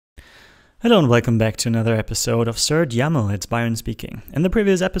Hello and welcome back to another episode of serde-yaml. It's Byron speaking. In the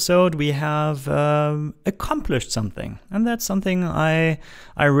previous episode, we have accomplished something, and that's something I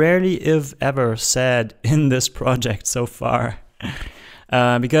rarely, if ever, said in this project so far,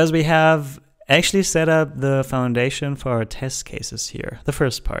 because we have actually set up the foundation for our test cases here. The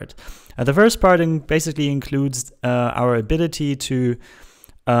first part. The first part basically includes our ability to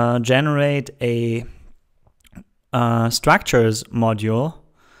generate a structures module.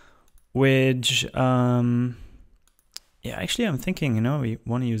 Which, yeah, actually I'm thinking, we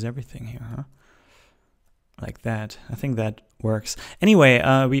want to use everything here, huh? Like that. I think that works. Anyway,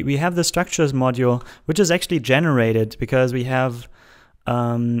 we have the structures module, which is actually generated because we have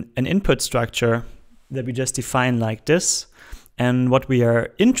an input structure that we just define like this. And what we are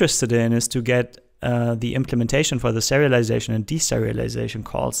interested in is to get the implementation for the serialization and deserialization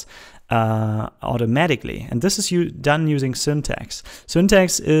calls automatically. And this is done using syntax.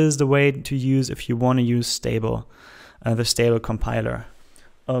 Syntax is the way to use if you want to use stable, the stable compiler,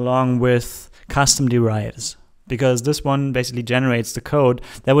 along with custom derivatives, because this one basically generates the code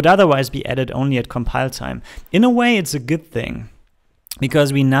that would otherwise be added only at compile time. In a way, it's a good thing,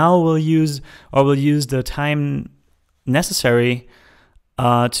 because we now will use the time necessary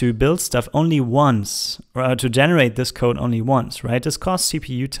to build stuff only once, or to generate this code only once, right? This costs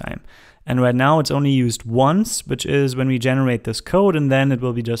CPU time. And right now it's only used once, which is when we generate this code, and then it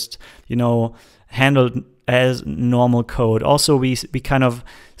will be just, handled as normal code. Also, we kind of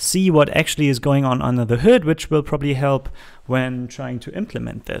see what actually is going on under the hood, which will probably help when trying to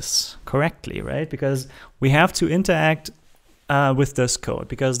implement this correctly, right? Because we have to interact with this code,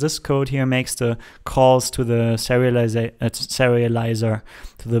 because this code here makes the calls to the serializer,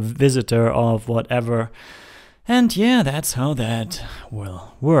 to the visitor of whatever. And yeah, that's how that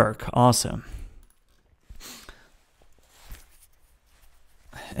will work. Awesome.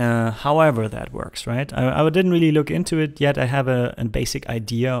 However that works, right? I didn't really look into it yet. I have a basic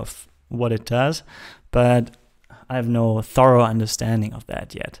idea of what it does, but I have no thorough understanding of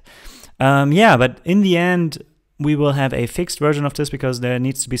that yet. Yeah, but in the end, we will have a fixed version of this because there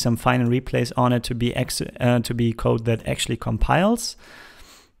needs to be some final replays on it to be code that actually compiles.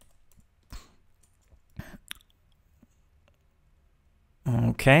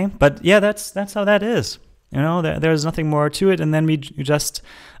 Okay, but yeah, that's how that is. There's nothing more to it, and then we just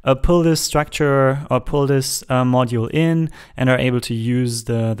pull this structure or pull this module in and are able to use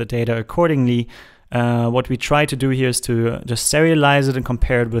the data accordingly. What we try to do here is to just serialize it and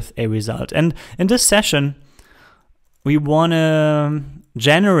compare it with a result. And in this session, we want to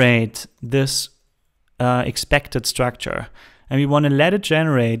generate this expected structure, and we want to let it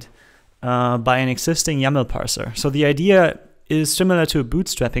generate by an existing YAML parser. So the idea is similar to a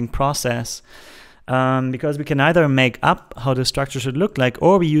bootstrapping process, because we can either make up how the structure should look like,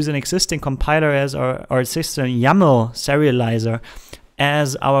 or we use an existing compiler as our existing YAML serializer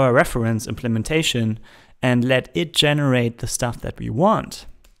as our reference implementation and let it generate the stuff that we want.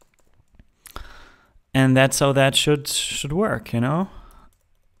 And that's how that should work, And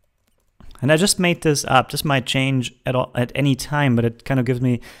I just made this up. This might change at any time, but it kind of gives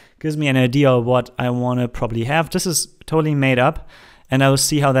me an idea of what I want to probably have. This is totally made up, and I will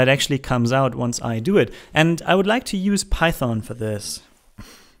see how that actually comes out once I do it. And I would like to use Python for this.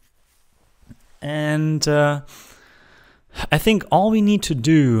 And I think all we need to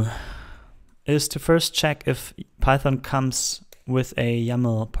do is to first check if Python comes with a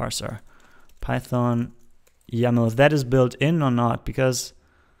YAML parser. Python YAML, if that is built in or not, because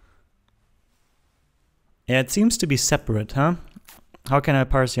yeah, it seems to be separate, huh? How can I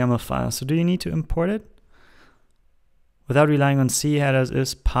parse YAML files? So do you need to import it? Without relying on C headers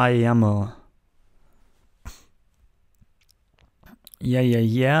is PyYAML.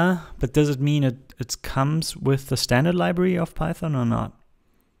 Yeah. But does it mean it comes with the standard library of Python or not?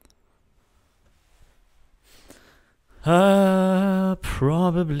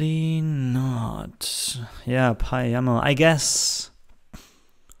 Probably not. Yeah, PyYAML. I guess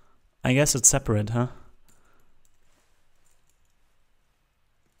it's separate, huh?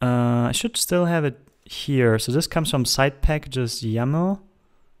 I should still have it here. So this comes from side packages YAML.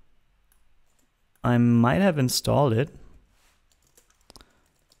 I might have installed it.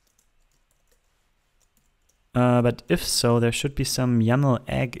 But if so, there should be some YAML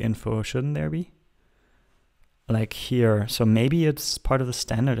egg info, shouldn't there be? Like here. So maybe it's part of the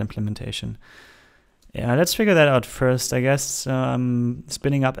standard implementation. Yeah, let's figure that out first. I guess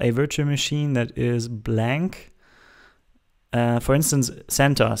spinning up a virtual machine that is blank. For instance,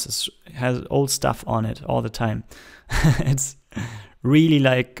 CentOS has old stuff on it all the time. It's really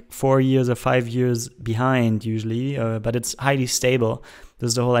like 4 years or 5 years behind usually, but it's highly stable. This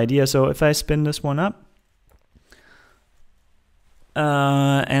is the whole idea. So if I spin this one up,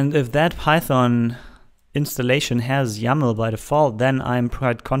 and if that Python installation has YAML by default, then I'm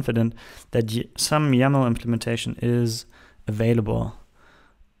quite confident that some YAML implementation is available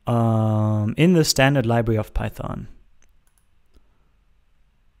in the standard library of Python.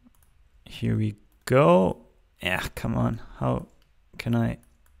 Here we go. Yeah, come on. How can I?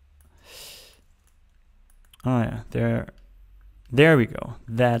 Oh yeah, there we go.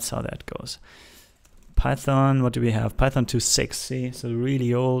 That's how that goes. Python, what do we have? Python 2.6, see, so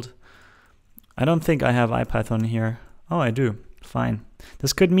really old. I don't think I have IPython here. Oh, I do, fine.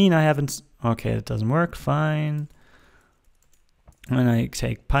 This could mean I haven't, okay, it doesn't work, fine. When I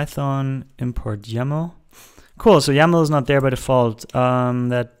take Python, import YAML. Cool, so YAML is not there by default.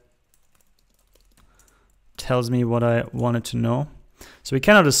 That tells me what I wanted to know. So we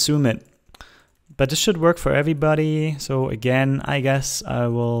cannot assume it, but this should work for everybody. So again, I guess I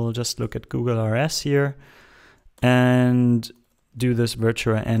will just look at Google RS here and do this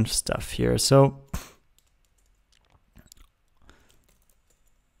virtual env stuff here. So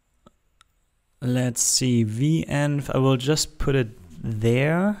let's see, venv, I will just put it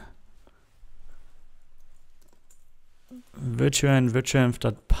there.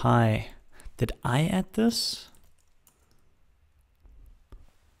 virtualenv.py. Did I add this?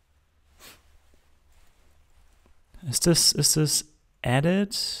 Is this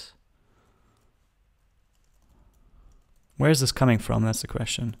added? Where is this coming from? That's the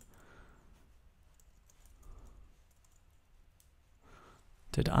question.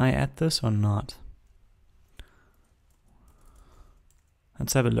 Did I add this or not?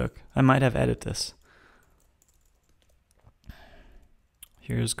 Let's have a look. I might have added this.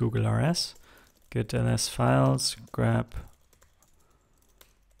 Here's Google RS. Git ls files, grab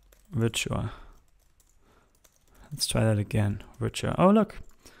virtua. Let's try that again. Virtua. Oh, look.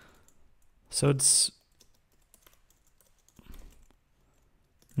 So it's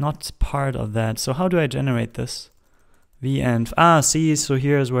not part of that. So how do I generate this? venv. Ah, see. So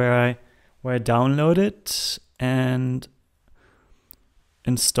here's where I download it and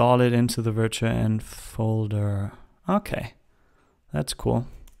install it into the virtualenv folder. Okay, that's cool.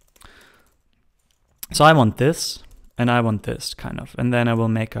 So I want this and I want this kind of, and then I will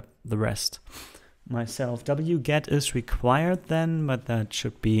make up the rest myself. wget is required then, but that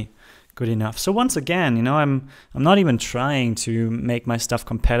should be good enough. So once again, you know, I'm not even trying to make my stuff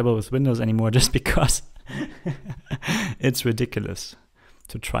compatible with Windows anymore, just because it's ridiculous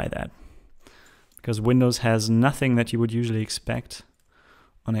to try that, because Windows has nothing that you would usually expect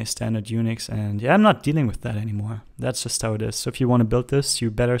on a standard Unix, and yeah, I'm not dealing with that anymore. That's just how it is. So if you want to build this,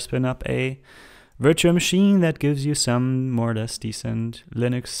 you better spin up a virtual machine that gives you some more or less decent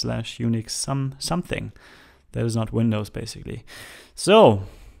Linux/Unix something that is not Windows, basically. So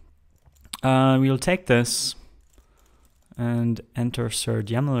we'll take this and enter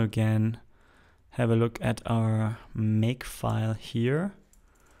serde-yaml again. Have a look at our make file here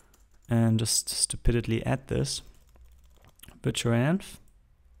and just stupidly add this virtualenv.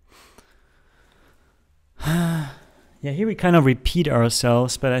 Yeah, here we kind of repeat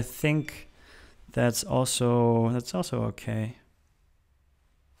ourselves, but I think that's also okay.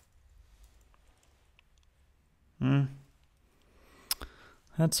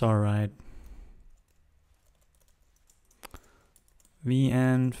 That's all right.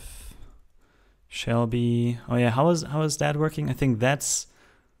 venv shall be. Oh yeah, how is that working? I think there's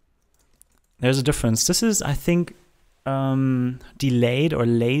a difference. This is, I think, delayed or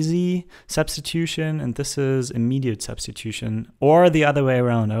lazy substitution, and this is immediate substitution, or the other way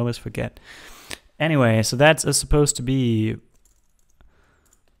around. I always forget. Anyway, so that is supposed to be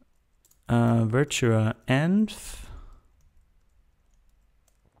virtualenv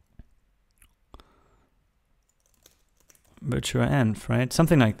right?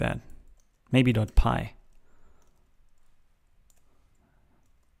 Something like that. Maybe .py.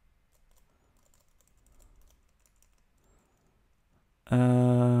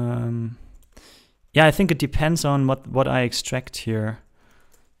 Yeah, I think it depends on what I extract here.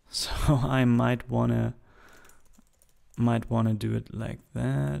 So I might wanna do it like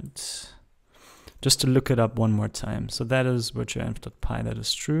that. Just to look it up one more time. So that is virtualenv.py, that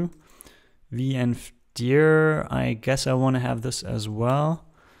is true. venv-dir, I guess I wanna have this as well.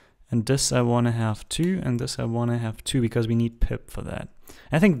 And this I wanna have too, and this I wanna have too, because we need pip for that.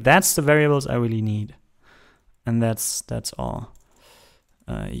 I think that's the variables I really need. And that's all.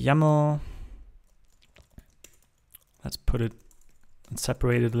 YAML. Let's put it and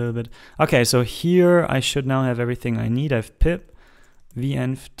separate it a little bit. Okay, so here I should now have everything I need. I have pip,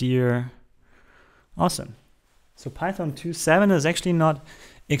 venv-dir. Awesome. So Python 2.7 is actually not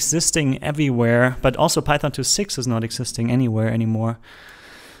existing everywhere, but also Python 2.6 is not existing anywhere anymore.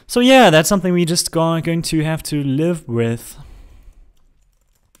 So yeah, that's something we just going to have to live with.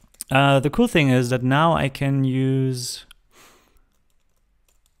 The cool thing is that now I can use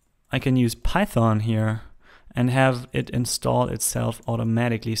Python here and have it install itself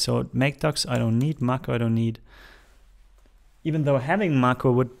automatically. So makedocs I don't need, Mako I don't need. Even though having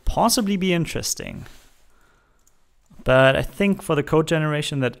Mako would possibly be interesting. But I think for the code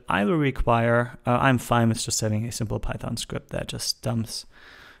generation that I will require, I'm fine with just having a simple Python script that just dumps.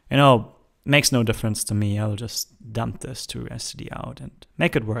 You know, makes no difference to me. I'll just dump this to std out and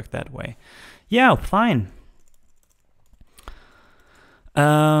make it work that way. Yeah, fine.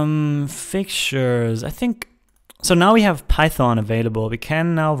 Fixtures, I think. So now we have Python available. We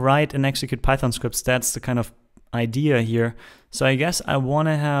can now write and execute Python scripts. That's the kind of idea here. So I guess I want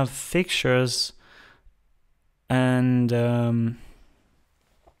to have fixtures and,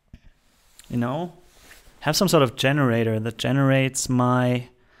 you know, have some sort of generator that generates my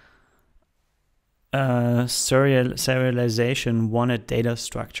serialization wanted data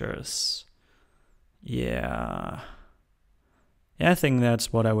structures. Yeah. Yeah, I think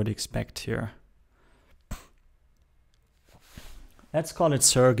that's what I would expect here. Let's call it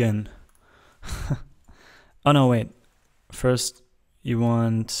Sergen. Oh no, wait. First, you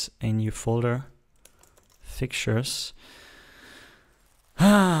want a new folder. Fixtures.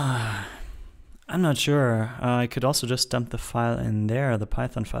 I'm not sure. I could also just dump the file in there, the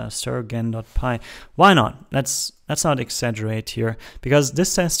Python file, sergen.py. Why not? Let's not exaggerate here, because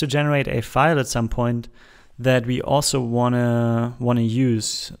this has to generate a file at some point that we also wanna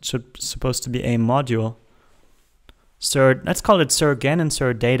use. It's supposed to be a module. Let's call it sergen and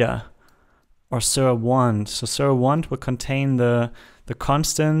serdata, or ser1. So ser1 will contain the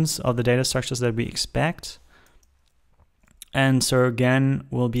constants of the data structures that we expect. And sergen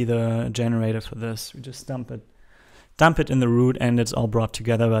will be the generator for this. We just dump it in the root, and it's all brought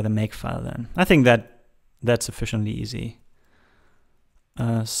together by the make file then. I think that's sufficiently easy.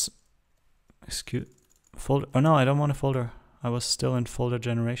 Folder. Oh no, I don't want a folder. I was still in folder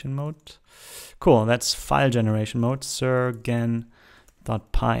generation mode. Cool, that's file generation mode, sergen.py.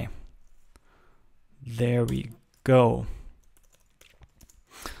 There we go.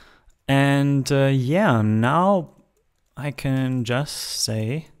 And yeah, now I can just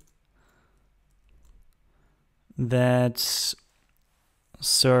say that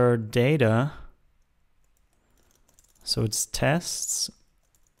serdata, so it's tests,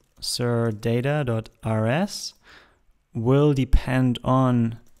 serdata.rs will depend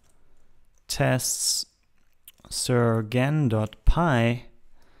on tests sergen.py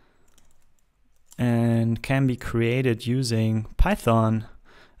and can be created using Python.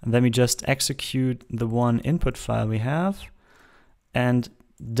 And then we just execute the one input file we have and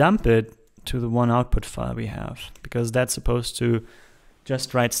dump it to the one output file we have, because that's supposed to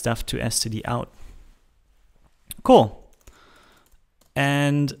just write stuff to std out. Cool.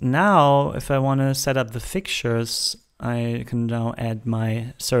 And now if I want to set up the fixtures, I can now add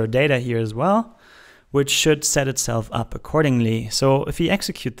my serdata here as well, which should set itself up accordingly. So if we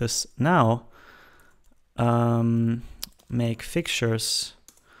execute this now, make fixtures,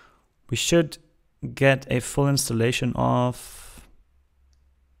 we should get a full installation of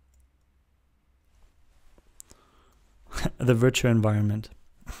the virtual environment.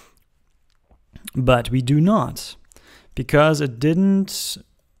 But we do not, because it didn't.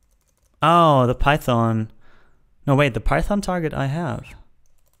 Oh, the Python. No, wait, the Python target I have.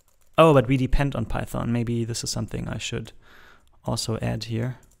 Oh, but we depend on Python. Maybe this is something I should also add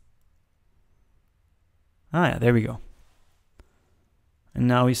here. Ah, yeah, there we go. And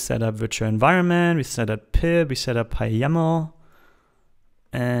now we set up virtual environment, we set up pib, we set up serde-yaml,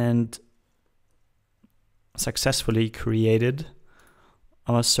 and successfully created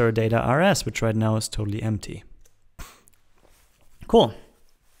our serdata rs, which right now is totally empty. Cool.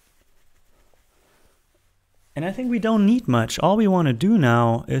 And I think we don't need much. All we want to do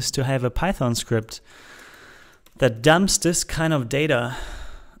now is to have a Python script that dumps this kind of data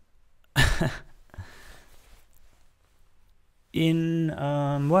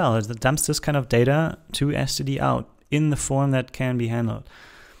well, it dumps this kind of data to std out in the form that can be handled.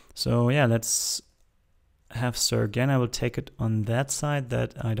 So yeah, let's have sergen. I will take it on that side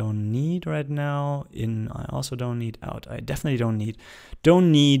that I don't need right now. I also don't need out. I definitely don't need.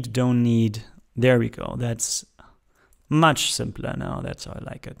 Don't need. There we go. That's much simpler now. That's how I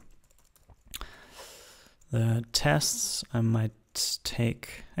like it. The tests I might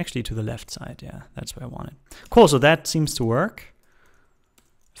take actually to the left side. Yeah, that's where I want it. Cool, so that seems to work.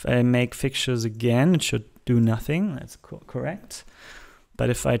 If I make fixtures again, it should do nothing. That's correct. But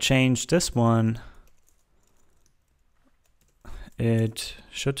if I change this one, it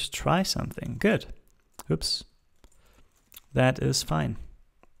should try something. Good. Oops. That is fine.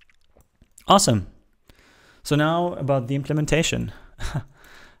 Awesome. So now about the implementation.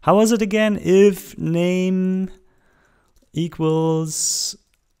 How was it again? If name equals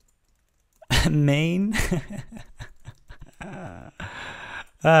main.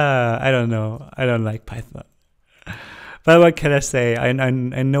 I don't know. I don't like Python. But what can I say? I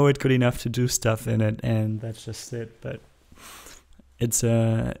know it good enough to do stuff in it, and that's just it. But it's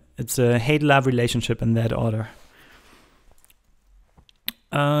a hate-love relationship in that order.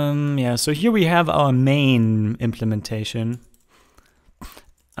 Yeah, so here we have our main implementation.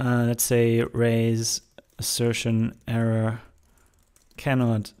 Let's say raise assertion error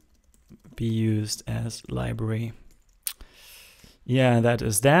cannot be used as library. Yeah, that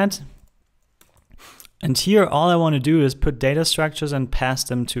is that. And here all I want to do is put data structures and pass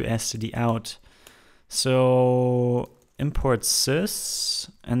them to serde-out. So import sys,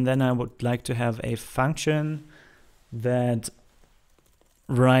 and then I would like to have a function that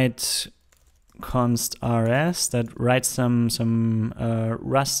write const rs, that writes some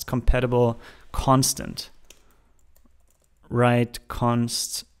Rust compatible constant. Write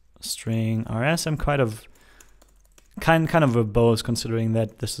const string rs. I'm kind of verbose, considering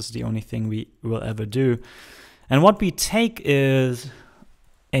that this is the only thing we will ever do. And what we take is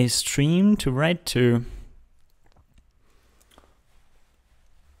a stream to write to,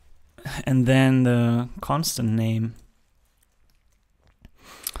 and then the constant name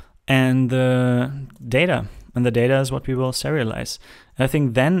and the data. And the data is what we will serialize. And I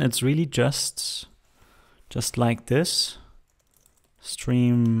think then it's really just like this.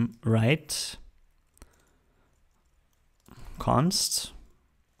 Stream write const,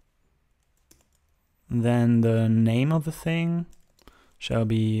 then the name of the thing shall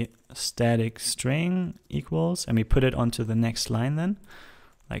be static string equals, and we put it onto the next line then,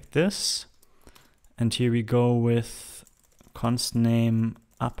 like this. And here we go with const name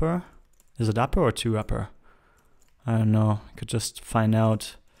upper. Is it upper or to upper? I don't know. I could just find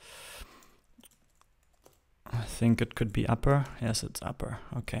out. I think it could be upper. Yes, it's upper.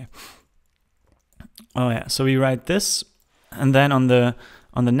 Okay. Oh yeah. So we write this, and then on the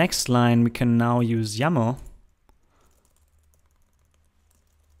next line we can now use YAML.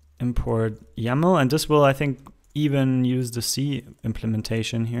 Import YAML, and this will, I think, even use the C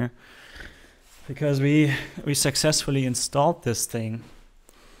implementation here, because we successfully installed this thing.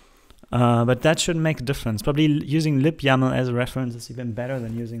 But that should make a difference. Probably using libyaml as a reference is even better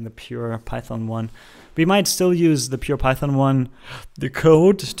than using the pure Python one. We might still use the pure Python one, the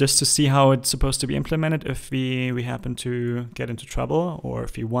code, just to see how it's supposed to be implemented if we happen to get into trouble, or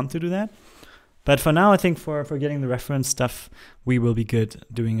if we want to do that. But for now, I think for getting the reference stuff, we will be good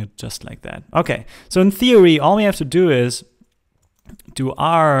doing it just like that. Okay, so in theory, all we have to do is do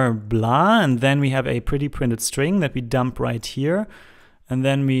our blah, and then we have a pretty printed string that we dump right here. And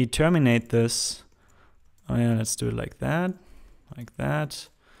then we terminate this. Oh yeah, let's do it like that, like that,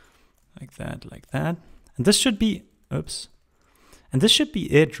 like that, like that. And this should be, oops. And this should be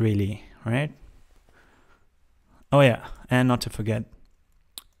it really, right? Oh yeah, and not to forget,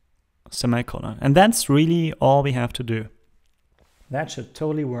 semicolon. And that's really all we have to do. That should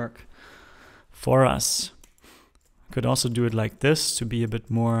totally work for us. Could also do it like this to be a bit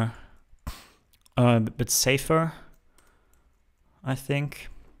more, a bit safer, I think.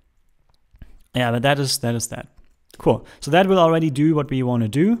 Yeah, but that is that. Cool. So that will already do what we want to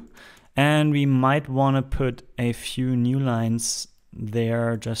do. And we might want to put a few new lines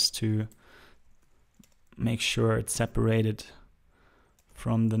there just to make sure it's separated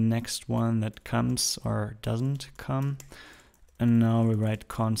from the next one that comes or doesn't come. And now we write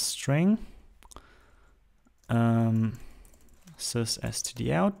const string sys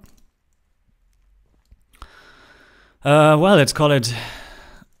std-out. Well, let's call it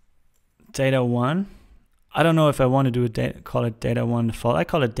data1. I don't know if I want to do it call it data1 default. I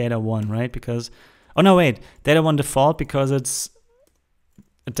call it data1, right? Because, oh no, wait, data1 default because it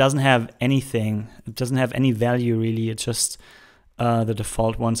doesn't have anything. It doesn't have any value really. It's just the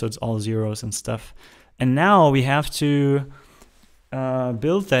default one, so it's all zeros and stuff. And now we have to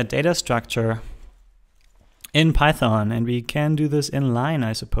build that data structure in Python, and we can do this in line,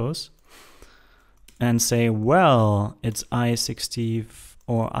 I suppose. And say, well, it's I60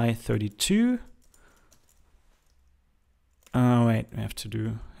 or I32. Oh wait, we have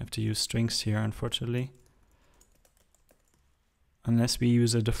to use strings here, unfortunately. Unless we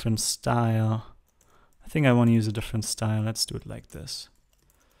use a different style. I think I want to use a different style. Let's do it like this.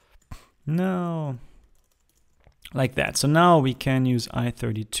 No. Like that. So now we can use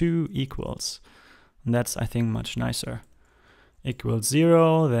I32 equals. And that's, I think, much nicer. Equals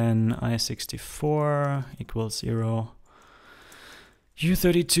 0, then I64 equals 0.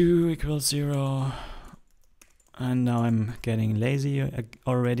 U32 equals 0. And now I'm getting lazy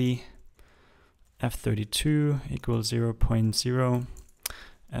already. F32 equals 0.0.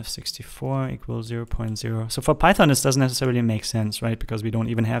 F64 equals 0.0. So for Python, this doesn't necessarily make sense, right? Because we don't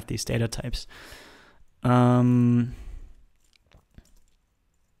even have these data types.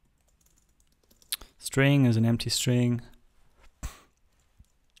 String is an empty string.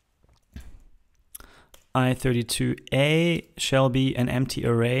 I32A shall be an empty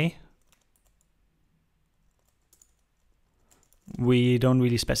array. We don't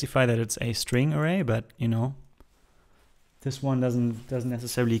really specify that it's a string array, but you know, this one doesn't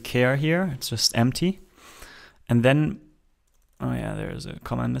necessarily care here. It's just empty. And then, oh yeah, there's a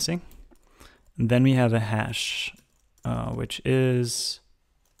comma missing. And then we have a hash, which is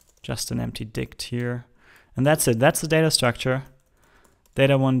just an empty dict here. And that's it. That's the data structure.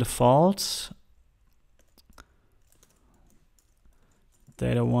 Data1 default.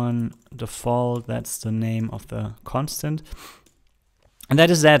 Data1 default, that's the name of the constant. And that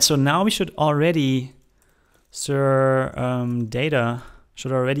is that. So now we should already, data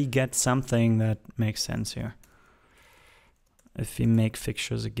should already get something that makes sense here. If we make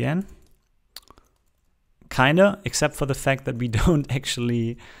fixtures again. Kinda, except for the fact that we don't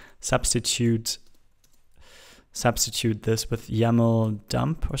actually substitute this with YAML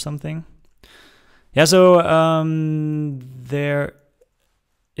dump or something. Yeah, so there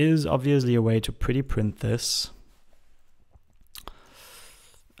is obviously a way to pretty print this.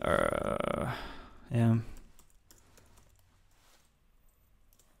 Yeah.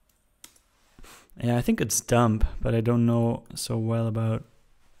 Yeah, I think it's dump, but I don't know so well about.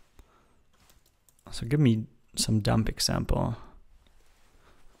 So give me some dump example.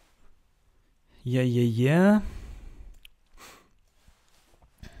 Yeah.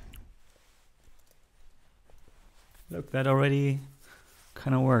 Look, that already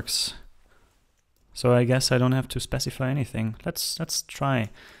kind of works. So I guess I don't have to specify anything. Let's try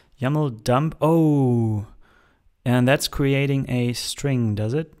YAML dump. Oh, and that's creating a string,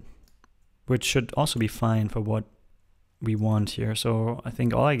 does it? Which should also be fine for what we want here. So I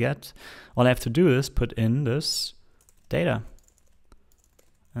think all I have to do is put in this data.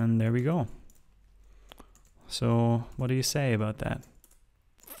 And there we go. So what do you say about that?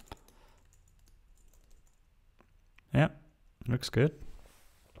 Yeah, looks good.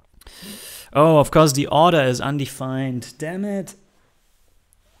 Oh, of course the order is undefined. Damn it.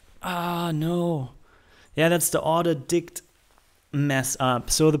 Ah, no. Yeah, that's the order dict mess up.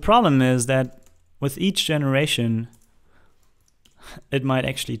 So the problem is that with each generation, it might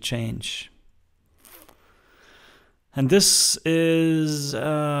actually change. And this is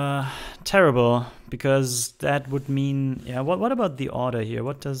terrible, because that would mean, yeah, what about the order here?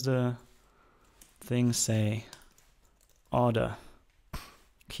 What does the thing say? Order.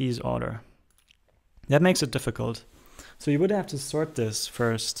 Keys order. That makes it difficult. So you would have to sort this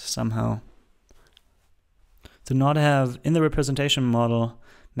first somehow. To not have, in the representation model,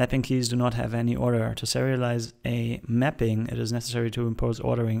 mapping keys do not have any order. To serialize a mapping, it is necessary to impose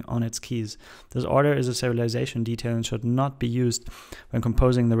ordering on its keys. This order is a serialization detail and should not be used when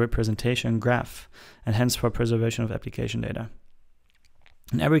composing the representation graph, and hence for preservation of application data.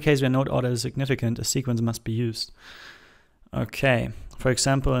 In every case where node order is significant, a sequence must be used. Okay, for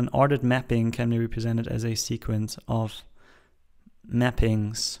example, an ordered mapping can be represented as a sequence of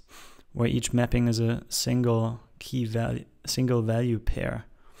mappings, where each mapping is a single value pair.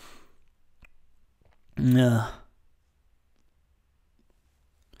 YAML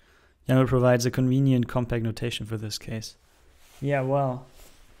provides a convenient compact notation for this case. Yeah, well,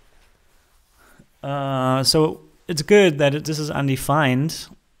 so it's good that this is undefined,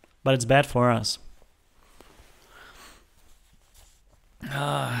 but it's bad for us.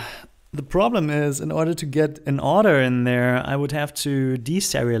 The problem is, in order to get an order in there, I would have to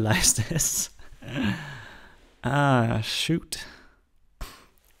deserialize this. Shoot.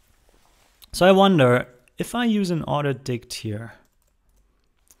 So I wonder, if I use an order dict here,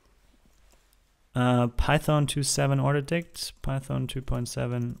 Python 2.7 order dict, Python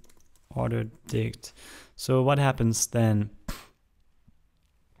 2.7 order dict. So what happens then?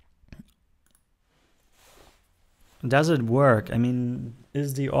 Does it work? I mean,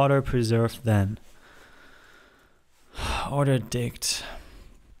 is the order preserved then? Order dict.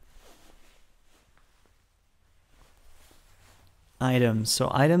 Items.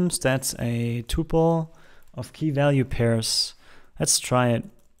 So items, that's a tuple of key value pairs. Let's try it.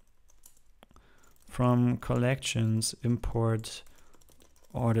 from collections import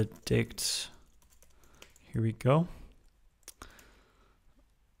order dict. Here we go.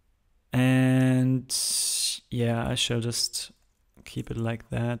 And yeah, I shall just keep it like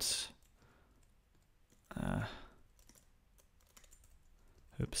that.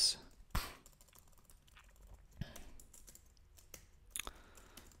 Oops.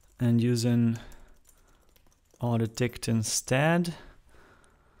 And use an order dict instead.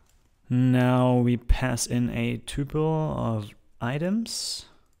 Now we pass in a tuple of items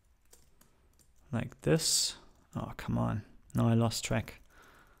like this. Oh, come on. No, I lost track.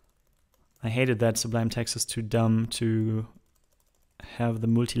 I hated that Sublime Text is too dumb to have the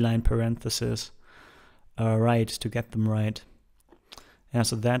multi-line parentheses right to get them right. Yeah,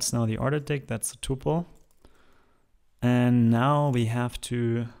 so that's now the order dict, that's the tuple. And now we have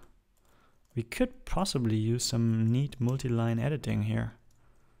to, we could possibly use some neat multi-line editing here.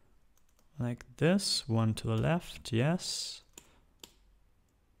 Like this, one to the left, yes.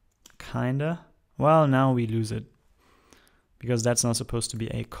 Kinda. Well, now we lose it, because that's not supposed to be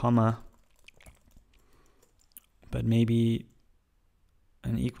a comma, but maybe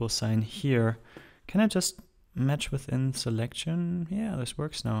an equal sign here. Can I just match within selection? Yeah, this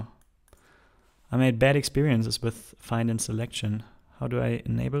works now. I made bad experiences with find in selection. How do I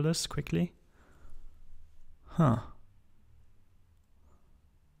enable this quickly? Huh.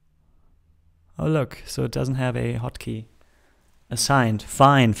 Oh look, so it doesn't have a hotkey assigned.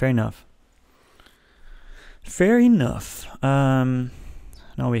 Fine, fair enough. Fair enough. Now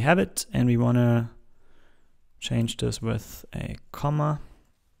we have it, and we want to change this with a comma.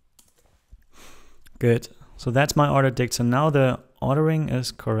 Good. So that's my order dict. So now the ordering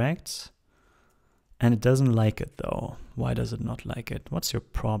is correct, and it doesn't like it though. Why does it not like it? What's your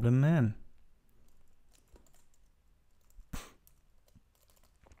problem, man?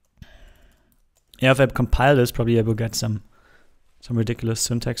 Yeah, if I compile this, probably I will get some ridiculous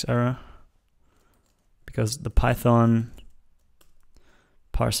syntax error, because the Python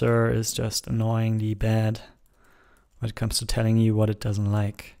parser is just annoyingly bad when it comes to telling you what it doesn't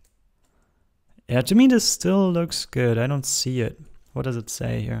like. Yeah, to me this still looks good. I don't see it. What does it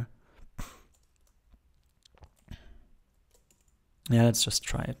say here? Yeah, let's just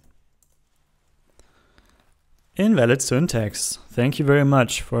try it. Invalid syntax. Thank you very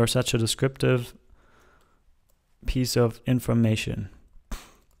much for such a descriptive piece of information.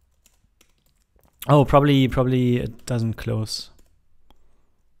 Oh, probably it doesn't close.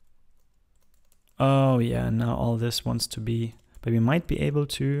 Oh yeah, now all this wants to be, but we might be able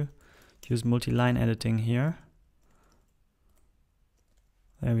to use multi-line editing here.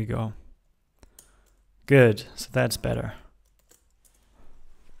 There we go. Good, so that's better.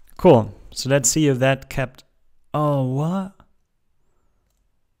 Cool, so let's see if that kept, oh what?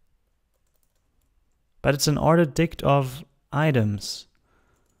 But it's an order dict of items.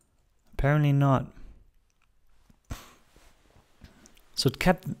 Apparently not. So it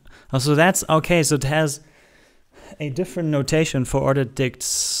kept, oh, so that's, okay, so it has a different notation for order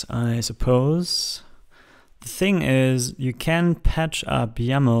dicts, I suppose. The thing is, you can patch up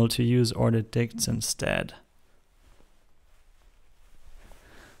YAML to use order dicts instead.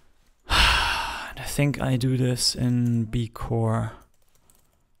 And I think I do this in bcore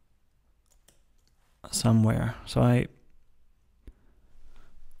somewhere. So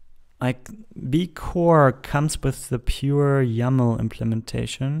bcore comes with the pure YAML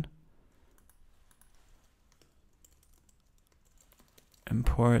implementation.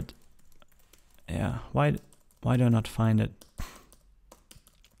 Import. Yeah, why do I not find it?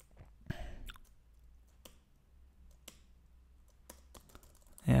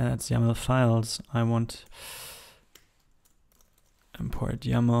 Yeah, that's YAML files. I want import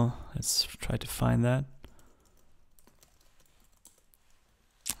YAML. Let's try to find that.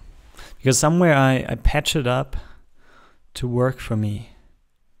 Because somewhere I patch it up to work for me.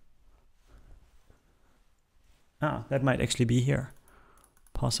 Ah, that might actually be here.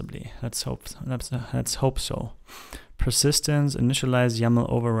 Possibly. Let's hope so. Persistence, initialize YAML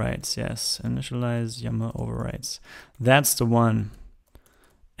overrides. Yes, initialize YAML overrides. That's the one.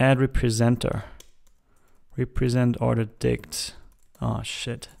 Add representer. Represent order dict. Oh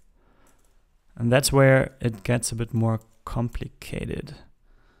shit. And that's where it gets a bit more complicated.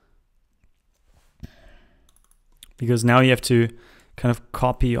 Because now you have to kind of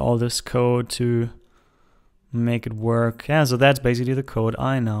copy all this code to make it work. Yeah, so that's basically the code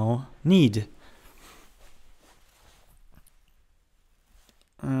I now need.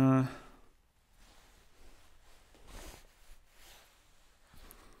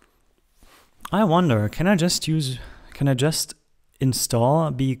 I wonder, can I just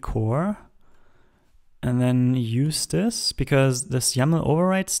install bcore and then use this, because this YAML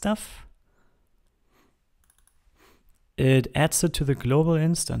override stuff, it adds it to the global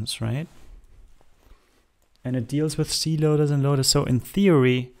instance, right? And it deals with C loaders and loaders. So in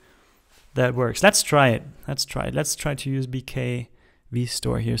theory, that works. Let's try it. Let's try it. Let's try to use bk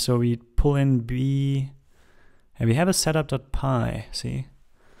vstore here. So we pull in b, and we have a setup.py, see?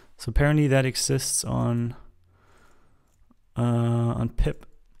 So apparently that exists on pip.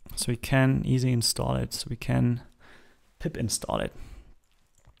 So we can easily install it. So we can pip install it.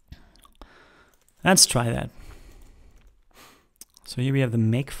 Let's try that. So here we have the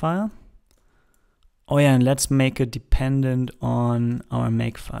make file. Oh yeah, and let's make it dependent on our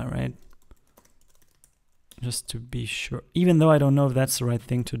make file, right? Just to be sure. Even though I don't know if that's the right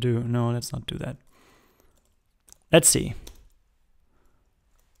thing to do. No, let's not do that. Let's see.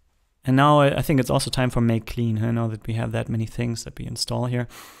 And now I think it's also time for make clean, huh? Now that we have that many things that we install here.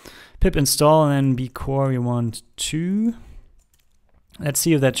 Pip install and then bcore we want 2. Let's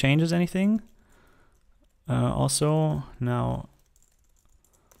see if that changes anything. Also, now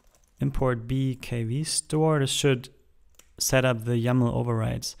import bk vstore. This should set up the YAML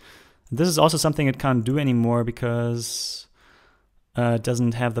overrides. This is also something it can't do anymore because it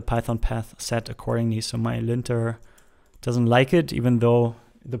doesn't have the Python path set accordingly. So my linter doesn't like it, even though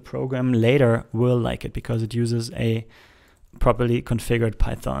the program later will like it because it uses a properly configured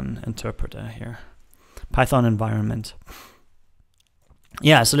Python interpreter here. Python environment.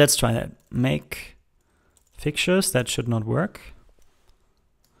 Yeah, so let's try that. Make fixtures, that should not work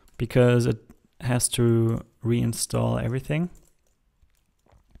because it has to reinstall everything.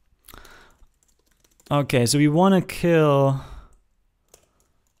 Okay, so we want to kill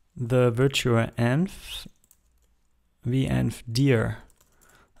the virtua env venv dir.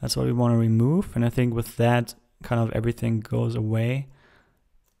 That's what we want to remove, and I think with that kind of everything goes away.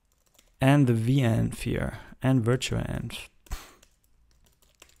 And the venv here, and virtua env.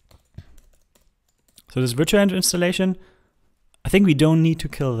 So this virtua env installation, I think we don't need to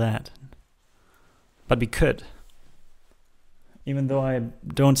kill that. But we could. Even though I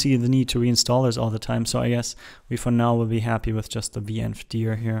don't see the need to reinstall this all the time, so I guess we for now will be happy with just the venv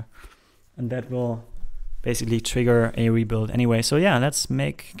dir here. And that will basically trigger a rebuild anyway. So yeah, let's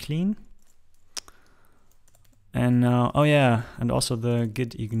make clean. And now, oh yeah, and also the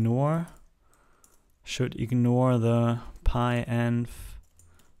git ignore should ignore the pyenv,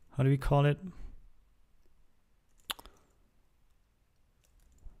 how do we call it?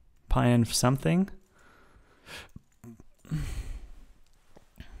 Pyenv something.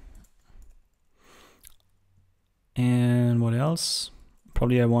 And what else?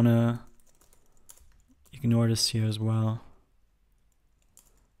 Probably I want to ignore this here as well.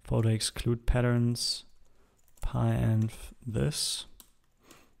 Photo exclude patterns, pyenv this.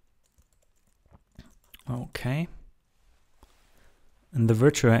 Okay. And the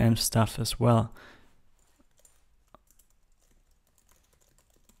virtua env stuff as well.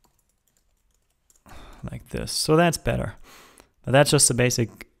 Like this. So that's better. But that's just the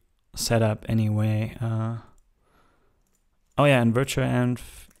basic setup anyway. Oh yeah, and virtua env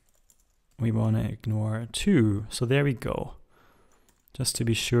we want to ignore 2. So there we go. Just to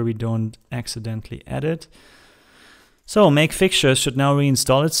be sure we don't accidentally edit. So make fixtures should now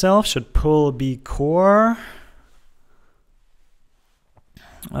reinstall itself. Should pull bcore.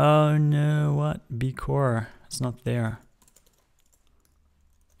 Oh no, what? bcore. It's not there.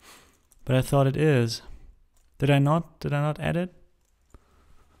 But I thought it is. Did I not edit?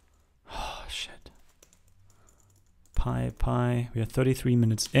 Oh shit. Py. We are 33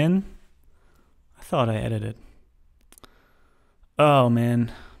 minutes in. I thought I edited. Oh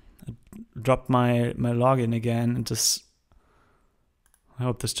man. I dropped my login again and just I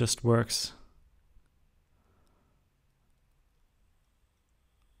hope this just works.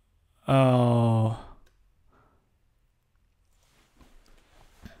 Oh.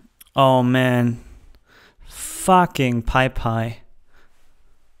 Oh man. Fucking PyPy.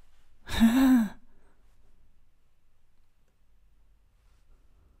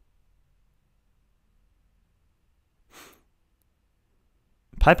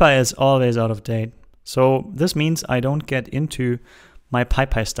 PyPy is always out of date. So this means I don't get into my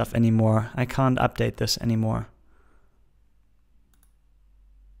PyPy stuff anymore. I can't update this anymore.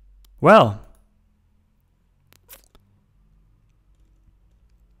 Well.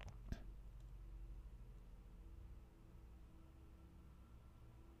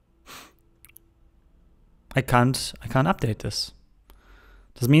 I can't update this.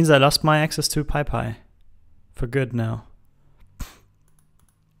 This means I lost my access to PyPy for good now.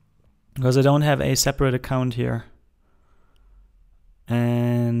 Because I don't have a separate account here.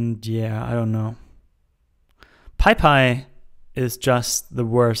 And yeah, I don't know. PyPy is just the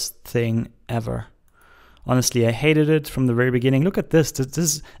worst thing ever. Honestly, I hated it from the very beginning. Look at this. This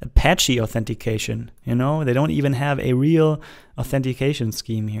is Apache authentication. You know, they don't even have a real authentication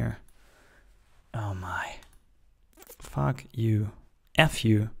scheme here. Oh my. Fuck you. F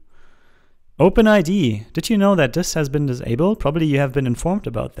you. OpenID. Did you know that this has been disabled? Probably you have been informed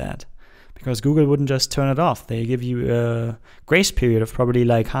about that, because Google wouldn't just turn it off. They give you a grace period of probably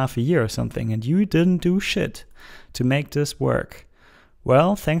like half a year or something, and you didn't do shit to make this work.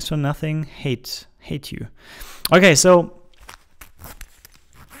 Well, thanks for nothing. Hate you. Okay, so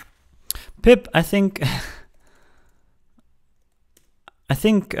pip, I think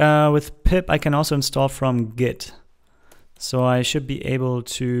with pip I can also install from Git. So I should be able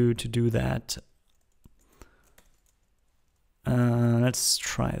to do that. Let's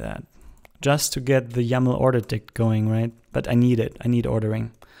try that. Just to get the YAML order dict going, right? But I need it. I need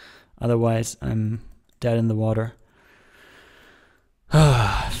ordering. Otherwise, I'm dead in the water.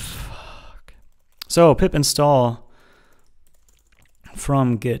 Fuck. So pip install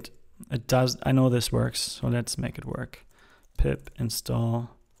from Git. It does. I know this works. So let's make it work. Pip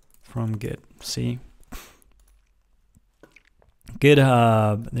install from Git. See?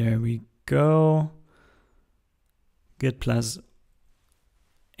 GitHub. There we go. Git plus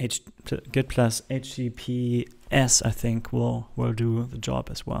HTTPS, I think will do the job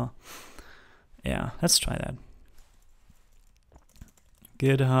as well. Yeah, let's try that.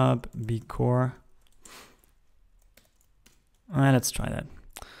 GitHub bcore. Let's try that.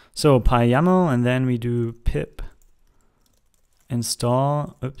 So py-yaml, and then we do pip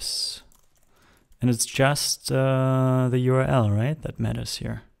install. Oops. And it's just the URL, right? That matters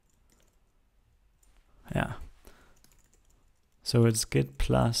here. Yeah. So it's git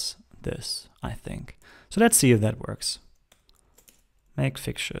plus this, I think. So let's see if that works. Make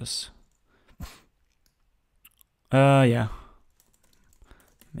fixtures. Yeah.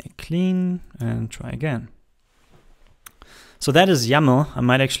 Make clean and try again. So that is YAML. I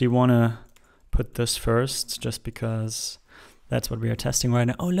might actually want to put this first just because that's what we are testing right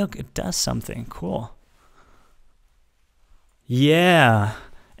now. Oh, look, it does something. Cool. Yeah,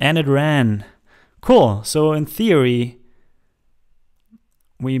 and it ran. Cool. So in theory,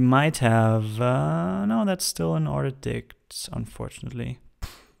 we might have... no, that's still an ordered dict, unfortunately.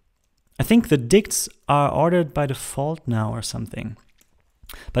 I think the dicts are ordered by default now or something,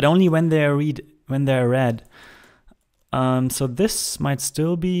 but only when they're read. So this might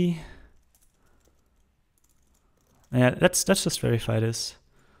still be... Yeah, let's just verify this.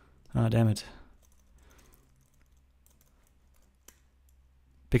 Oh, damn it.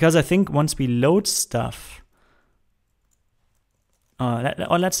 Because I think once we load stuff...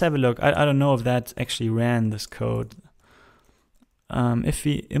 let's have a look. I don't know if that actually ran this code. If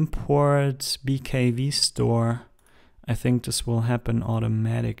we import bkv store, I think this will happen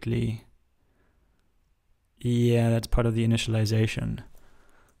automatically. Yeah, that's part of the initialization.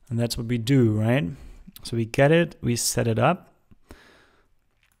 And that's what we do, right? So we get it, we set it up.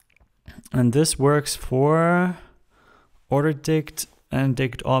 And this works for order dict and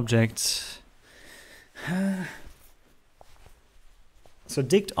dict objects. So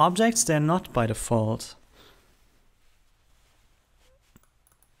dict objects, they're not by default.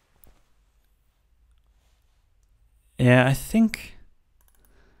 Yeah, I think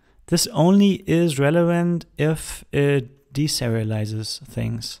this only is relevant if it deserializes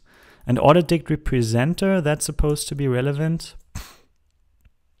things. And order dict representer, that's supposed to be relevant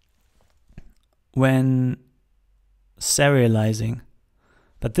when serializing.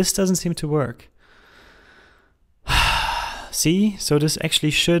 But this doesn't seem to work. See? So this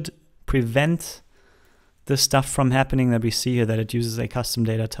actually should prevent the stuff from happening that we see here, that it uses a custom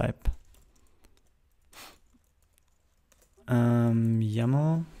data type.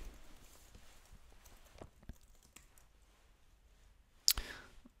 YAML.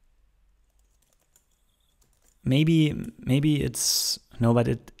 Maybe it's no, but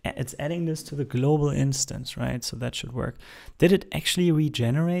it's adding this to the global instance, right? So that should work. Did it actually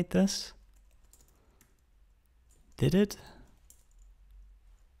regenerate this? Did it?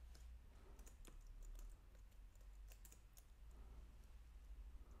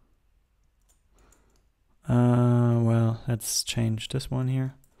 Well, let's change this one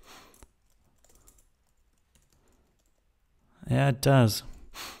here. Yeah, it does,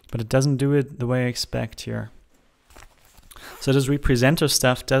 but it doesn't do it the way I expect here. So this representer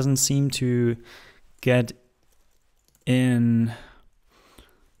stuff doesn't seem to get in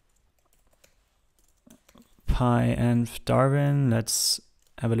pyenv Darwin. Let's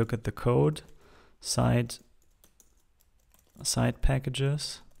have a look at the code. Side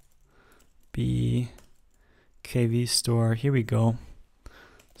packages. KV store. Here we go.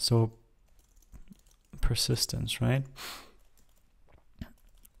 So persistence, right?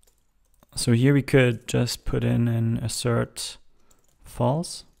 So here we could just put in an assert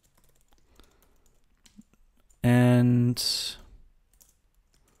false. And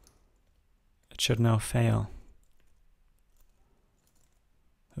it should now fail.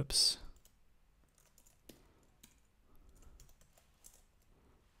 Oops.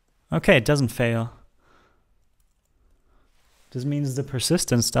 Okay, it doesn't fail. This means the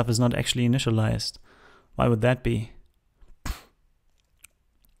persistent stuff is not actually initialized. Why would that be?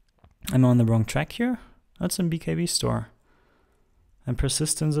 I'm on the wrong track here? That's in BKV store. And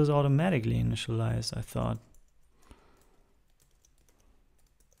persistence is automatically initialized, I thought.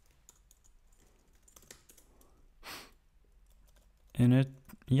 Init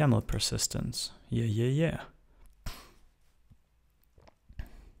YAML persistence. Yeah.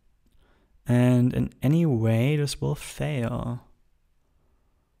 And in any way, this will fail.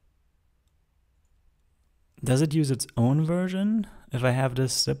 Does it use its own version if I have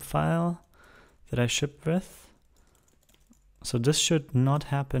this zip file that I ship with? So this should not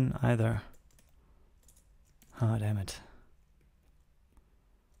happen either. Oh, damn it.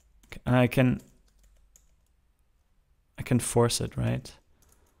 I can force it, right?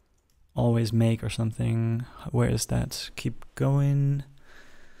 Always make or something. Where is that? Keep going.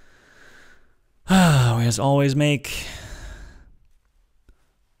 Where's always make?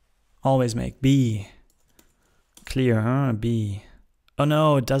 Always make. B. Clear, huh? B. Oh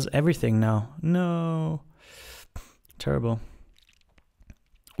no, it does everything now. No. Terrible.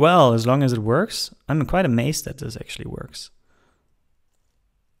 Well, as long as it works, I'm quite amazed that this actually works.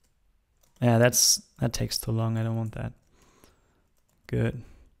 Yeah, that takes too long. I don't want that. Good.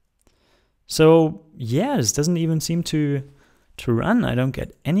 So yeah, this doesn't even seem to run. I don't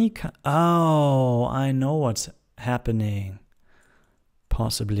get any. Oh, I know what's happening.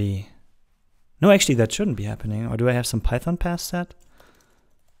 Possibly. No, actually, that shouldn't be happening. Or do I have some Python pass set?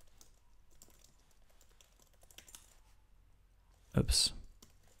 Oops.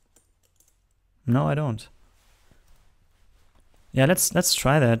 No, I don't. Yeah, let's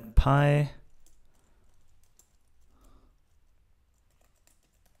try that. Py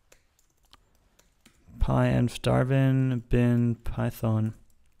env Darwin bin Python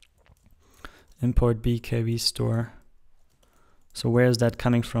import BKV store. So where is that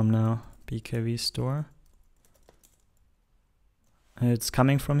coming from now? BKV store. It's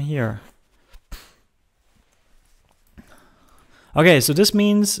coming from here. Okay, so this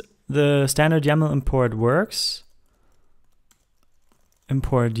means the standard YAML import works.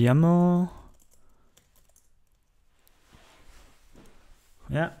 Import YAML.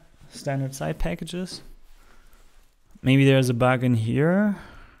 Yeah, standard side packages. Maybe there's a bug in here.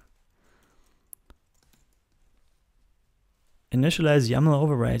 Initialize YAML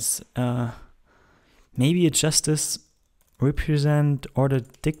overrides. Maybe it's just this represent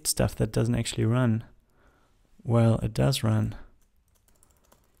ordered dict stuff that doesn't actually run. Well, it does run.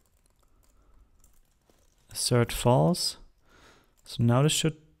 Assert false. So now this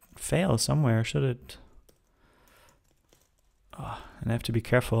should fail somewhere, should it? Oh, and I have to be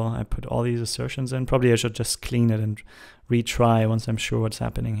careful. I put all these assertions in. Probably I should just clean it and retry once I'm sure what's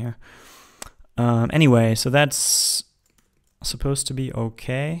happening here. Anyway, so that's supposed to be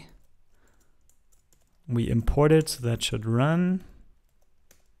okay. We import it, so that should run.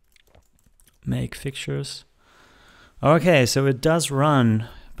 Make fixtures. Okay, so it does run,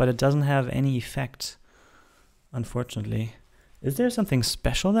 but it doesn't have any effect, unfortunately. Is there something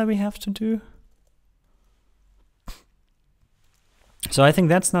special that we have to do? So I think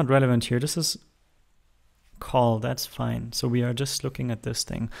that's not relevant here. This is call, that's fine. So we are just looking at this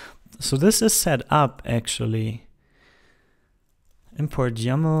thing. So this is set up actually. Import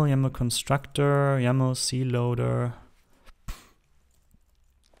YAML, YAML constructor, YAML C loader.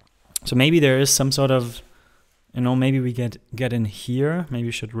 So maybe there is some sort of, you know, maybe we get in here. Maybe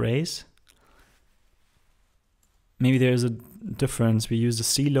we should raise. Maybe there's a difference. We use the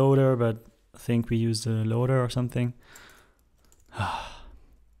C loader, but I think we use the loader or something.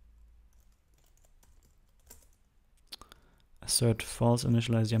 Assert false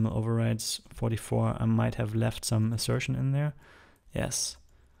initialize YAML overrides 44. I might have left some assertion in there. Yes.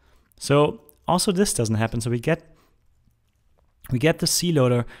 So also this doesn't happen. So we get the C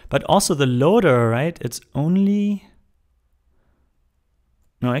loader, but also the loader, right? It's only,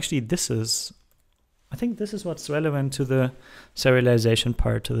 no, actually this is, I think this is what's relevant to the serialization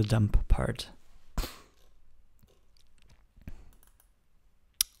part, to the dump part.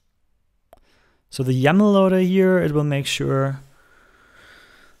 So the YAML loader here, it will make sure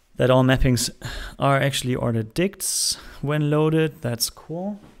that all mappings are actually ordered dicts when loaded. That's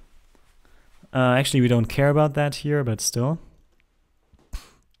cool. Actually, we don't care about that here, but still.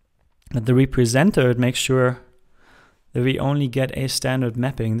 But the representer, it makes sure that we only get a standard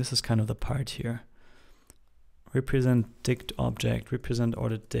mapping. This is kind of the part here. Represent dict object, represent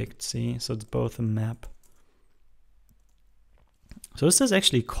ordered dict, see? So it's both a map. So is this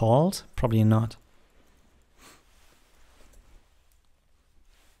actually called? Probably not.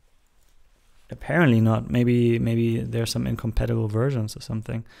 Apparently not. Maybe there's some incompatible versions or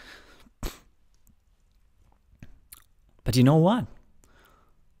something. But you know what?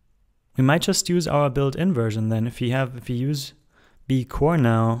 We might just use our built-in version then. If we use bcore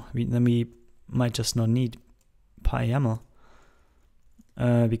now, then we might just not need serde-yaml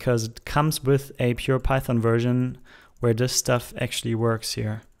because it comes with a pure Python version where this stuff actually works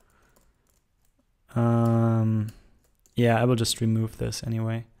here. Yeah, I will just remove this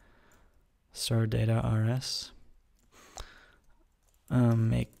anyway. serde-rs.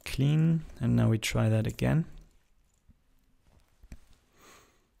 Make clean, and now we try that again.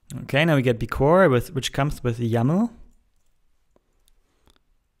 Okay, now we get bcore, which comes with YAML.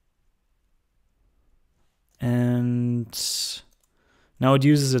 And now it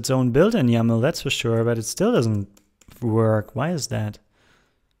uses its own built-in YAML, that's for sure, but it still doesn't work. Why is that?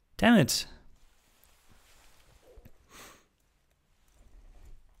 Damn it.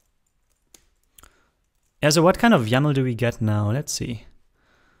 Yeah, so what kind of YAML do we get now? Let's see.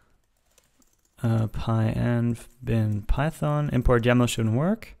 Pyenv bin Python. Import YAML shouldn't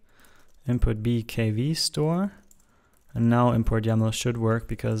work. Import bkv store. And now import YAML should work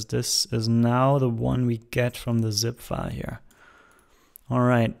because this is now the one we get from the zip file here. All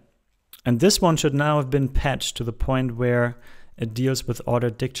right. And this one should now have been patched to the point where it deals with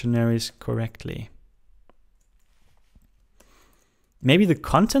ordered dictionaries correctly. Maybe the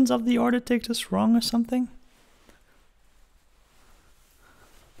contents of the ordered dict is wrong or something?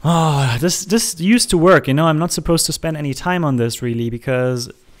 Oh, this used to work, you know, I'm not supposed to spend any time on this really because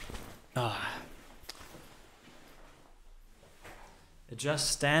it's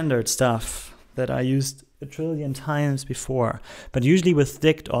just standard stuff that I used a trillion times before. But usually with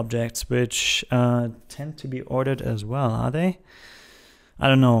dict objects, which tend to be ordered as well, are they? I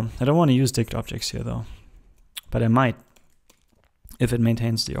don't know. I don't want to use dict objects here though, but I might if it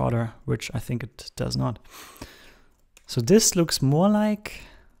maintains the order, which I think it does not. So this looks more like,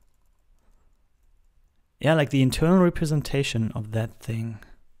 yeah, like the internal representation of that thing.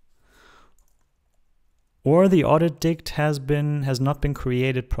 Or the ordered dict has not been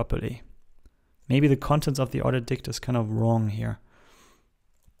created properly. Maybe the contents of the ordered dict is kind of wrong here.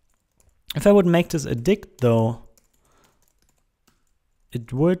 If I would make this a dict though,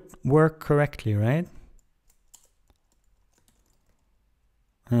 it would work correctly, right?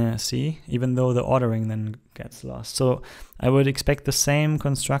 See, even though the ordering then gets lost. So I would expect the same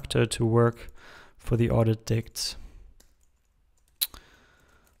constructor to work for the ordered dicts.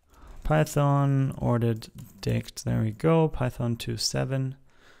 Python ordered dict, there we go, Python 2.7.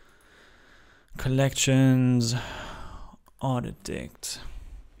 Collections, ordered dict.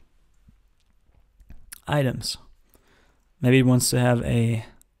 Items. Maybe it wants to have a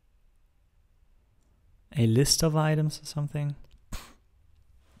list of items or something.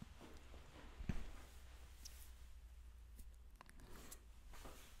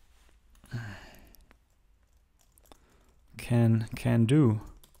 Can do.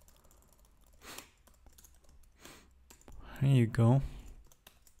 There you go.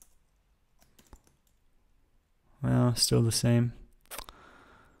 Well, still the same.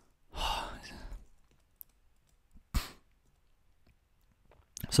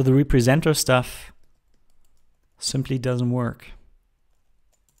 So the representer stuff simply doesn't work.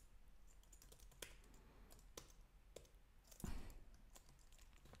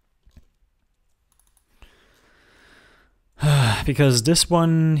 Because this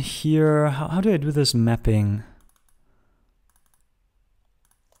one here, how do I do this mapping?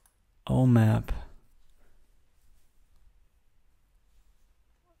 OMap.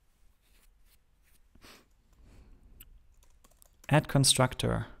 Add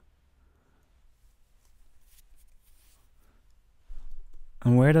constructor.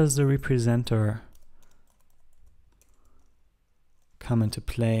 And where does the representer come into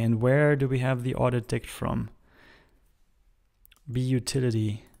play? And where do we have the ordered dict from?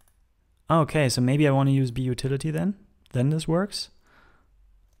 butility. Okay, so maybe I want to use butility then? Then this works?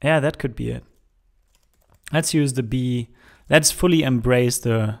 Yeah, that could be it. Let's use the B. Let's fully embrace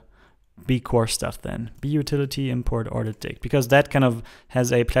the bcore stuff then. butility import ordered dict, because that kind of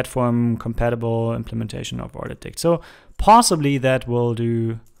has a platform compatible implementation of ordered dict. So possibly that will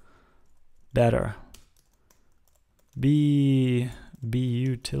do better. B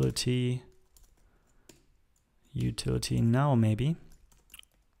utility now maybe.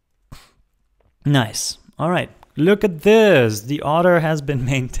 Nice. All right. Look at this. The order has been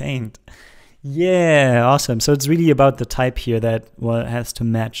maintained. Yeah, awesome. So it's really about the type here that has to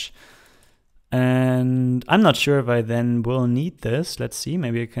match. And I'm not sure if I then will need this. Let's see.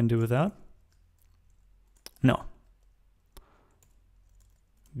 Maybe I can do without. No.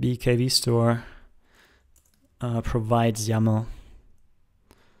 BKV store provides YAML.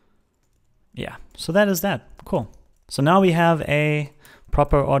 Yeah, so that is that. Cool. So now we have a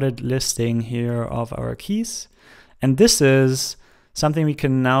proper ordered listing here of our keys. And this is something we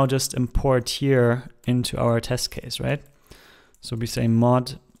can now just import here into our test case, right? So we say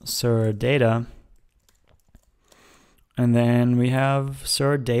mod serde, and then we have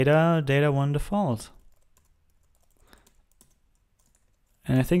serde data1 default.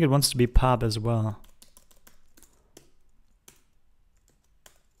 And I think it wants to be pub as well.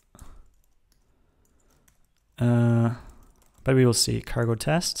 But we will see. Cargo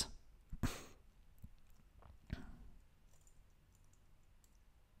test.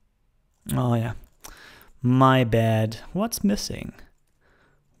 Oh yeah, my bad. What's missing?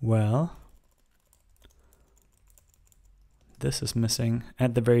 Well, this is missing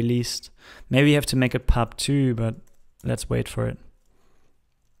at the very least. Maybe you have to make it pub too, but let's wait for it.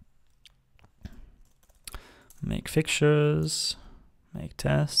 Make fixtures, make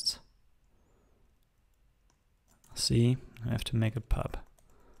test. See, I have to make it pub.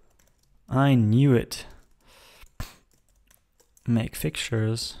 I knew it. Make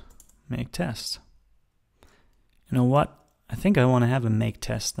fixtures, make test. You know what? I think I want to have a make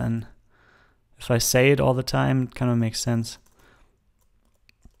test then. If I say it all the time, it kind of makes sense.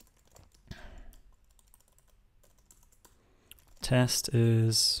 Test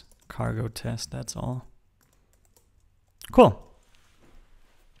is cargo test, that's all. Cool.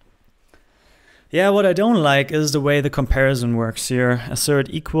 Yeah, what I don't like is the way the comparison works here. Assert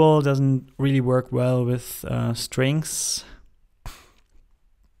equal doesn't really work well with strings.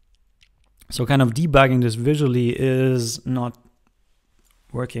 So kind of debugging this visually is not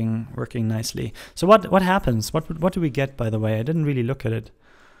working nicely. So what happens? What do we get, by the way? I didn't really look at it.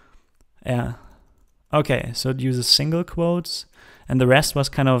 Yeah. Okay, so it uses single quotes, and the rest was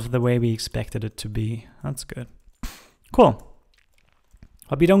kind of the way we expected it to be. That's good. Cool.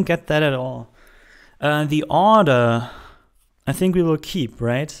 But we don't get that at all. The order, I think we will keep,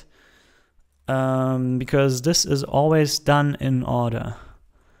 right? Because this is always done in order.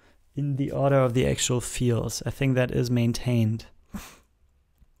 In the order of the actual fields. I think that is maintained.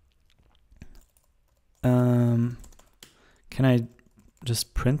 Can I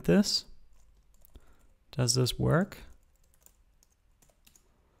just print this? Does this work?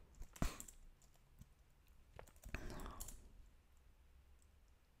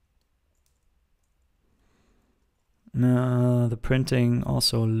 No, the printing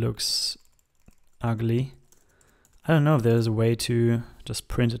also looks ugly. I don't know if there's a way to just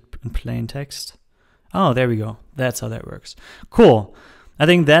print it in plain text. Oh, there we go. That's how that works. Cool. I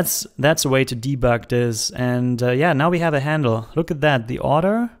think that's a way to debug this. And yeah, now we have a handle. Look at that. The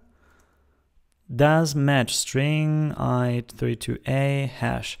order does match string I32A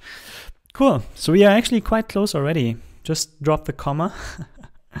hash. Cool. So we are actually quite close already. Just drop the comma.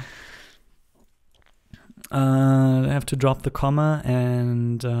 I have to drop the comma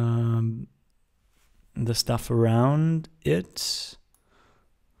and the stuff around it.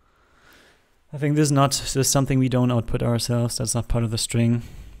 I think this is something we don't output ourselves. That's not part of the string.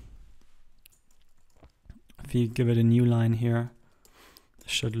 If you give it a new line here, it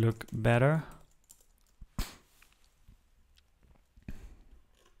should look better.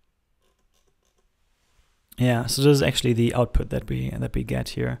 Yeah, so this is actually the output that we get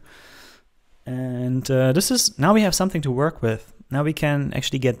here. And this is, now we have something to work with. Now we can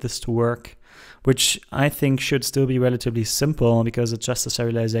actually get this to work, which I think should still be relatively simple because it's just a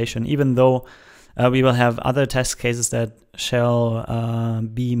serialization, even though we will have other test cases that shall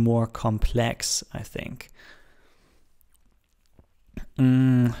be more complex, I think.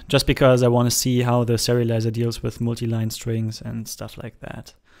 Just because I want to see how the serializer deals with multi-line strings and stuff like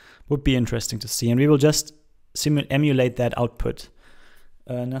that. Would be interesting to see. And we will just emulate that output.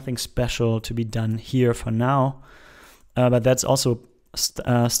 Nothing special to be done here for now, but that's also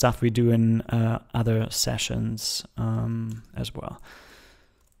stuff we do in other sessions as well.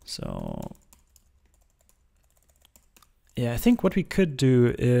 So yeah, I think what we could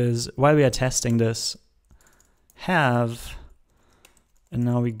do is, while we are testing this, have, and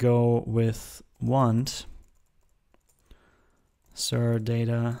now we go with want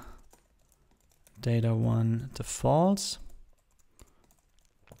serde data1 defaults.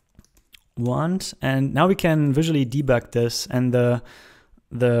 Want, and now we can visually debug this, and the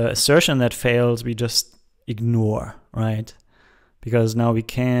assertion that fails we just ignore, right? Because now we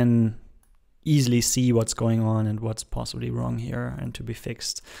can easily see what's going on and what's possibly wrong here and to be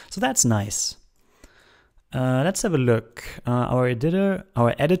fixed. So that's nice. Let's have a look. Our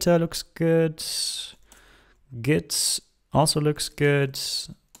editor looks good. Git also looks good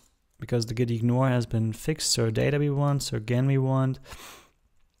because the git ignore has been fixed. Serde we want, sergen we want.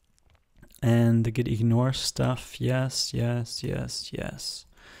 And the git ignore stuff, yes, yes, yes, yes.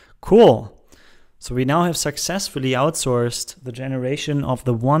 Cool. So we now have successfully outsourced the generation of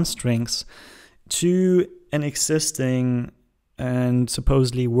the want strings to an existing and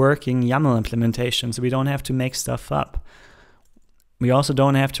supposedly working YAML implementation. So we don't have to make stuff up. We also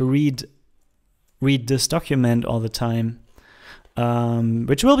don't have to read this document all the time,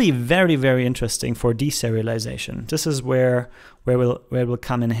 which will be very, very interesting for deserialization. This is where it will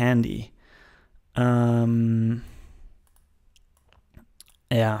come in handy.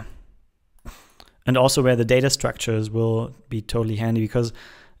 Yeah, and also where the data structures will be totally handy, because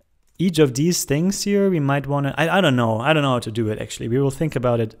each of these things here we might want to, I don't know how to do it actually. We will think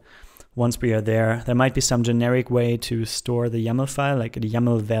about it once we are there. There might be some generic way to store the YAML file, like a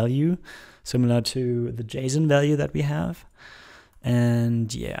YAML value, similar to the JSON value that we have.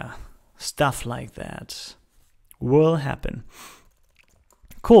 And yeah, stuff like that will happen.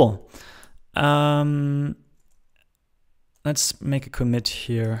 Cool. Let's make a commit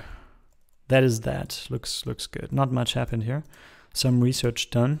here. That is that. Looks good. Not much happened here. Some research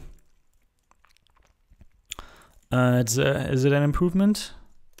done. Is it an improvement?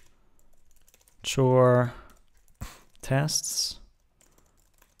 Sure. Tests.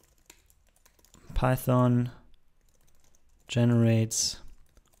 Python generates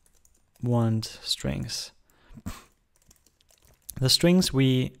want strings. The strings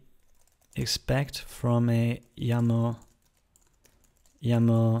we expect from a YAML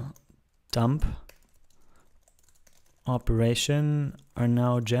dump operation are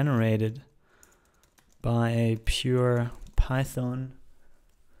now generated by a pure Python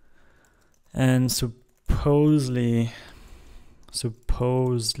and supposedly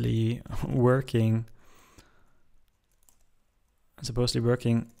working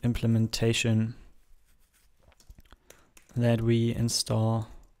implementation that we install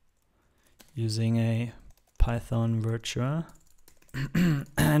using a Python Virtua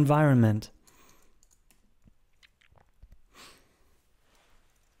environment.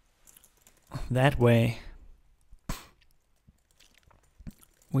 That way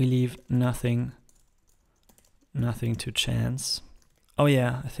we leave nothing to chance. Oh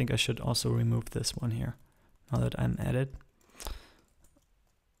yeah, I think I should also remove this one here now that I'm at it.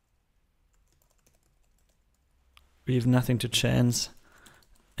 Leave nothing to chance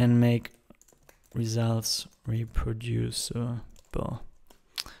and make results reproducible.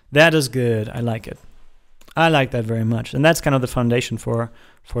 That is good. I like it. I like that very much. And that's kind of the foundation for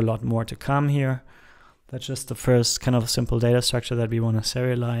a lot more to come here. That's just the first kind of simple data structure that we want to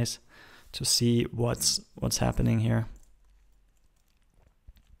serialize to see what's happening here.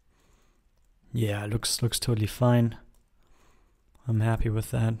 Yeah, looks totally fine. I'm happy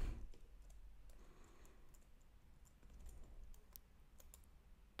with that.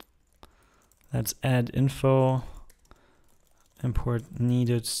 Let's add info. Import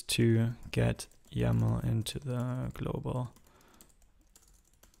needed to get YAML into the global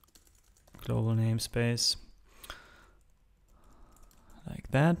namespace.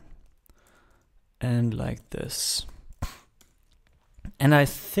 Like that. And like this. And I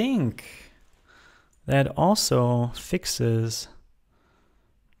think that also fixes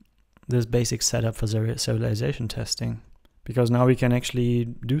this basic setup for serialization testing, because now we can actually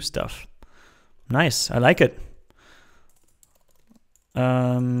do stuff. Nice, I like it.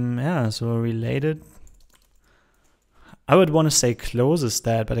 Yeah, so related. I would want to say closes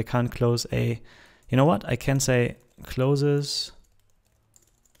that, but I can't close a, you know what? I can say closes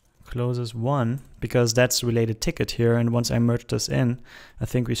one, because that's related ticket here. And once I merge this in, I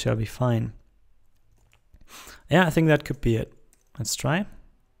think we shall be fine. Yeah, I think that could be it. Let's try.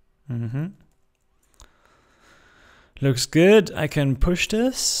 Looks good. I can push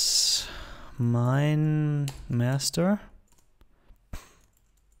this. Mine master.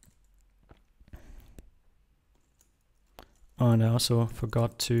 Oh, and I also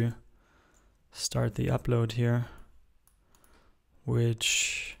forgot to start the upload here,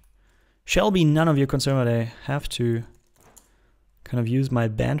 which shall be none of your concern, but I have to kind of use my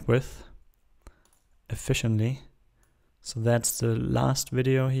bandwidth efficiently. So that's the last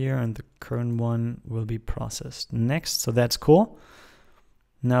video here, and the current one will be processed next. So that's cool.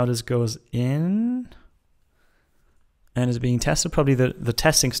 Now this goes in and is being tested. Probably the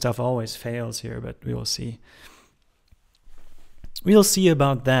testing stuff always fails here, but we will see. We'll see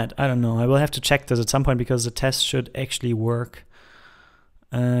about that. I don't know. I will have to check this at some point because the test should actually work.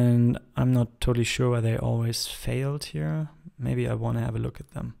 And I'm not totally sure why they always failed here. Maybe I want to have a look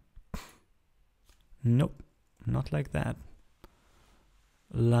at them. Nope, not like that.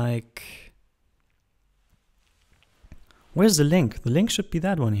 Like, where's the link? The link should be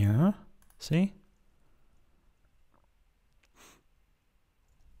that one here, huh? See?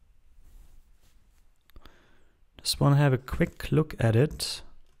 Just want to have a quick look at it.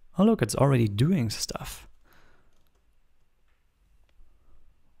 Oh, look, it's already doing stuff.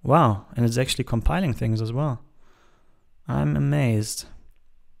 Wow, and it's actually compiling things as well. I'm amazed.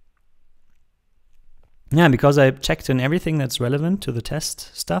 Yeah, because I checked in everything that's relevant to the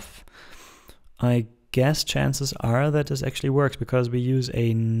test stuff, I guess chances are that this actually works because we use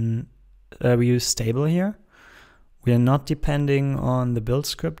stable here. We are not depending on the build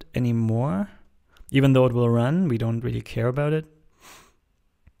script anymore. Even though it will run, we don't really care about it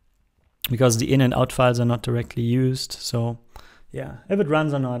because the in and out files are not directly used. So yeah, if it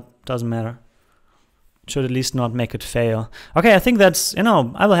runs or not, doesn't matter. It should at least not make it fail. Okay, I think that's, I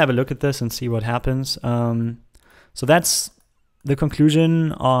will have a look at this and see what happens. So that's the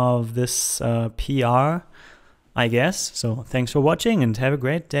conclusion of this PR, I guess. So thanks for watching and have a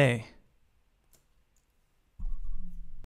great day.